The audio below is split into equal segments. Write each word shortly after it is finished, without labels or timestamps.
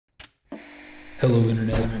Hello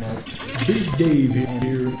Internet, Big Dave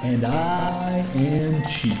here, and I am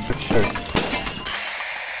cheap.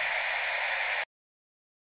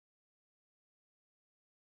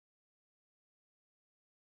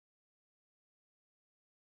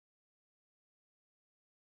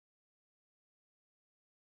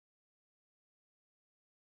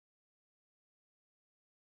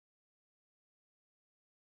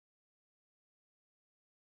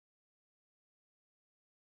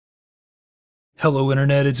 Hello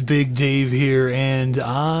Internet, it's Big Dave here, and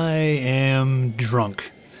I am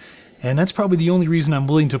drunk. And that's probably the only reason I'm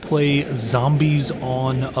willing to play Zombies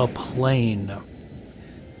on a Plane.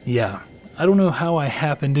 Yeah, I don't know how I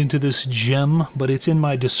happened into this gem, but it's in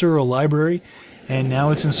my Desura library, and now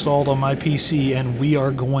it's installed on my PC, and we are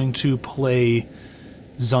going to play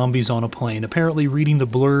Zombies on a Plane. Apparently, reading the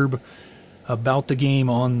blurb about the game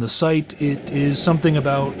on the site, it is something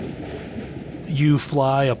about you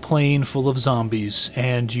fly a plane full of zombies,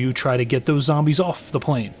 and you try to get those zombies off the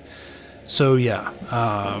plane. So yeah,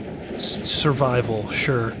 survival,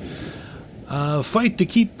 sure. Fight to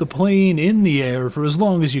keep the plane in the air for as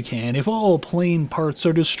long as you can. If all plane parts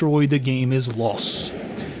are destroyed, the game is lost.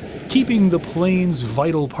 Keeping the plane's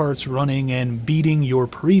vital parts running and beating your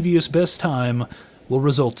previous best time will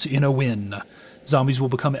result in a win. Zombies will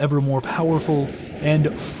become ever more powerful and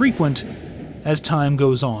frequent as time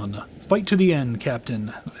goes on. Fight to the end,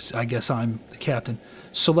 Captain. I guess I'm the captain.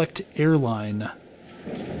 Select airline.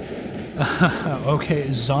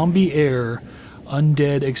 Okay, Zombie Air,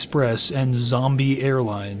 Undead Express, and Zombie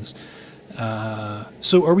Airlines.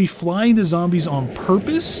 So are we flying the zombies on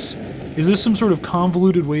purpose? Is this some sort of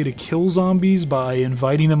convoluted way to kill zombies by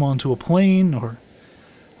inviting them onto a plane? Or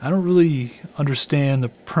I don't really understand the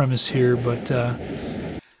premise here, but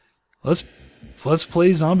let's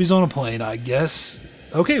play Zombies on a Plane, I guess.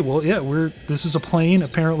 Okay, well, yeah, this is a plane.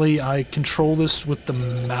 Apparently, I control this with the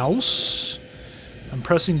mouse. I'm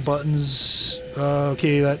pressing buttons.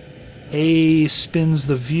 Okay, that A spins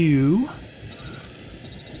the view.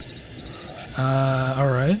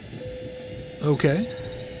 Alright. Okay.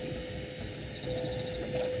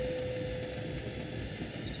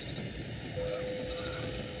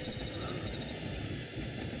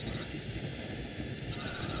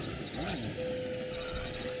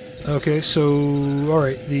 Okay, so,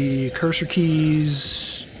 alright, the cursor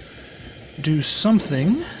keys do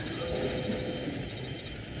something.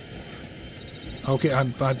 Okay,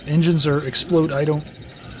 engines are explode, I don't...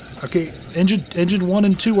 Okay, engine 1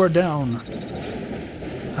 and 2 are down.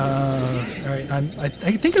 Alright, I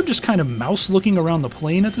think I'm just kind of mouse looking around the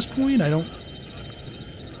plane at this point. I don't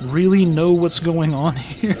really know what's going on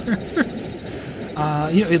here.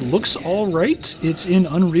 You know, it looks alright. It's in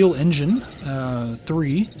Unreal Engine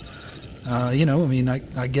 3. You know, I mean,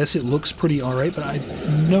 I guess it looks pretty alright, but I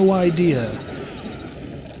have no idea.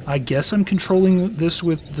 I guess I'm controlling this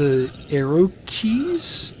with the arrow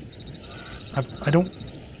keys?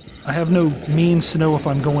 I have no means to know if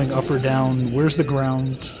I'm going up or down. Where's the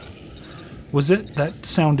ground? That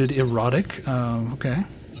sounded erotic. Okay.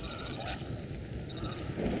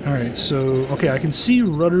 Alright, so, okay, I can see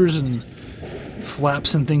rudders and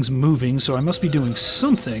flaps and things moving, so I must be doing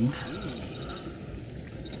something.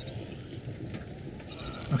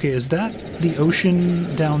 Okay, is that the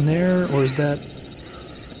ocean down there, or is that...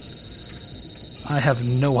 I have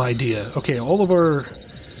no idea. Okay, all of our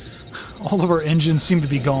engines seem to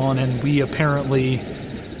be gone, and we apparently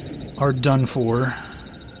are done for.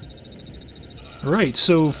 Right,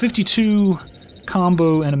 so 52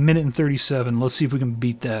 combo and a minute and 37. Let's see if we can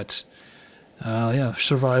beat that. Yeah,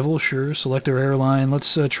 survival, sure. Select our airline.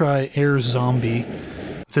 Let's try Air Zombie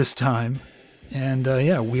this time. And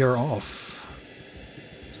yeah, we are off.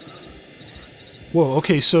 Whoa,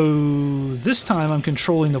 okay, so this time I'm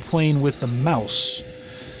controlling the plane with the mouse.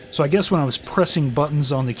 So I guess when I was pressing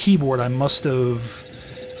buttons on the keyboard, I must have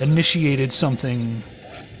initiated something.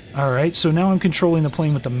 Alright, so now I'm controlling the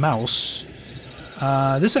plane with the mouse.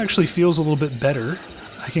 This actually feels a little bit better.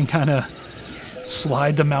 I can kind of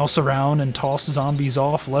slide the mouse around and toss zombies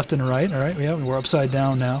off left and right. Alright, yeah, we're upside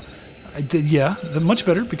down now. Yeah, much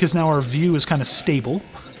better, because now our view is kind of stable.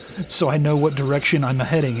 So I know what direction I'm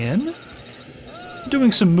heading in.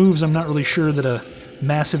 Doing some moves I'm not really sure that a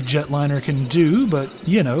massive jetliner can do, but,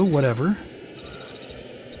 you know, whatever.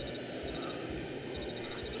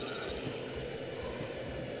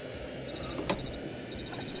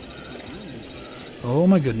 Oh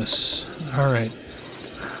my goodness. Alright.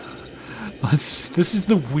 This is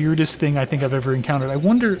the weirdest thing I think I've ever encountered. I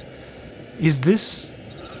wonder, was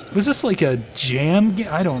this like a jam game?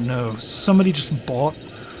 I don't know. Somebody just bought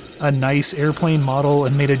a nice airplane model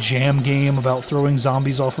and made a jam game about throwing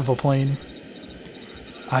zombies off of a plane.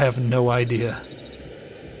 I have no idea.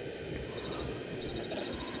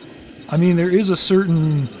 I mean, there is a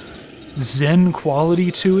certain zen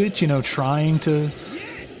quality to it, you know, trying to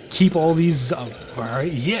keep all these...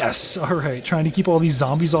 Alright, yes! Alright, trying to keep all these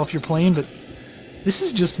zombies off your plane, but this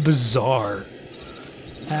is just bizarre.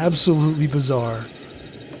 Absolutely bizarre.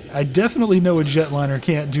 I definitely know a jetliner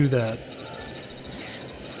can't do that.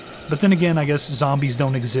 But then again, I guess zombies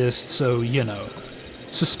don't exist, so, you know.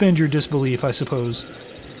 Suspend your disbelief, I suppose.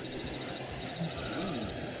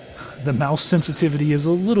 The mouse sensitivity is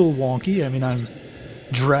a little wonky. I mean, I'm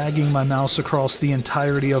dragging my mouse across the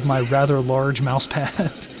entirety of my rather large mouse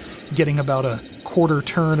pad, getting about a quarter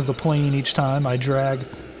turn of the plane each time I drag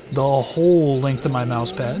the whole length of my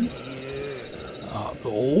mouse pad.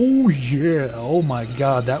 Oh yeah, oh my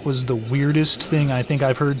god, that was the weirdest thing I think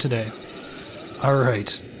I've heard today. Alright,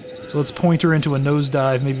 so let's point her into a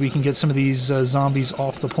nosedive. Maybe we can get some of these zombies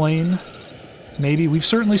off the plane. Maybe. We've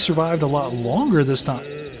certainly survived a lot longer this time.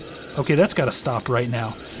 Okay, that's got to stop right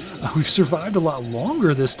now. We've survived a lot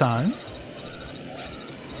longer this time.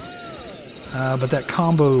 But that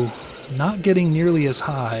combo not getting nearly as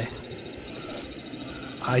high.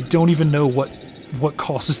 I don't even know what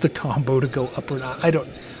causes the combo to go up or not.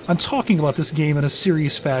 I'm talking about this game in a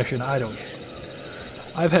serious fashion.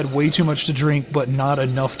 I've had way too much to drink, but not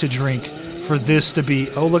enough to drink for this to be...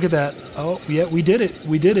 Oh, look at that. Oh, yeah, we did it.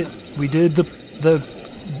 We did it. We did the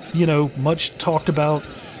you know, much talked about...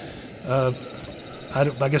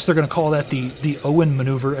 I guess they're going to call that the Owen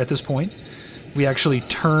maneuver at this point. We actually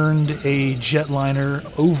turned a jetliner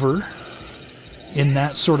over in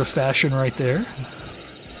that sort of fashion right there.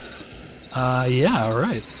 Yeah,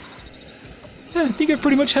 alright. Yeah, I think I've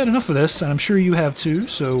pretty much had enough of this, and I'm sure you have too,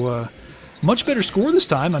 so, much better score this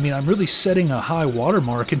time. I mean, I'm really setting a high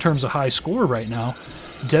watermark in terms of high score right now.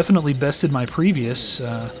 Definitely bested my previous.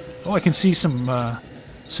 Oh, I can see some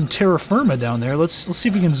terra firma down there. Let's see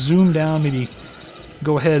if we can zoom down, maybe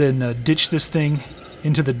go ahead and ditch this thing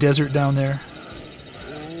into the desert down there.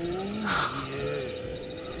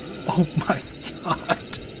 Oh my god.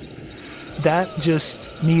 That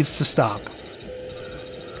just needs to stop.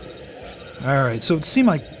 Alright, so it seemed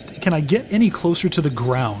like... Can I get any closer to the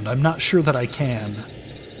ground? I'm not sure that I can.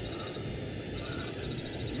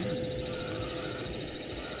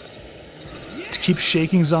 To keep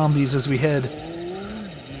shaking zombies as we head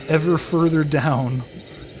ever further down.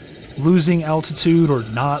 Losing altitude or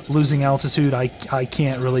not losing altitude, I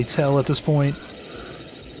can't really tell at this point.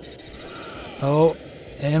 Oh,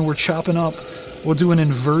 and we're chopping up. We'll do an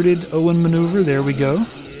inverted Owen maneuver. There we go.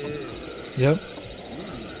 Yep.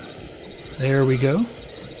 There we go.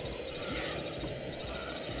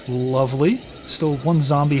 Lovely. Still one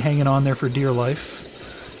zombie hanging on there for dear life.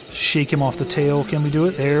 Shake him off the tail. Can we do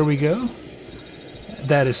it? There we go.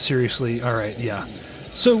 That is seriously... Alright, yeah.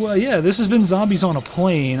 So, yeah, this has been Zombies on a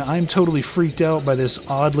Plane. I'm totally freaked out by this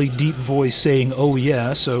oddly deep voice saying, oh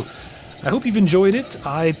yeah, so I hope you've enjoyed it.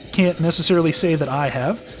 I can't necessarily say that I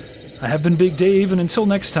have. I have been Big Dave, and until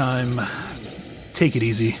next time, take it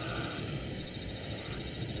easy.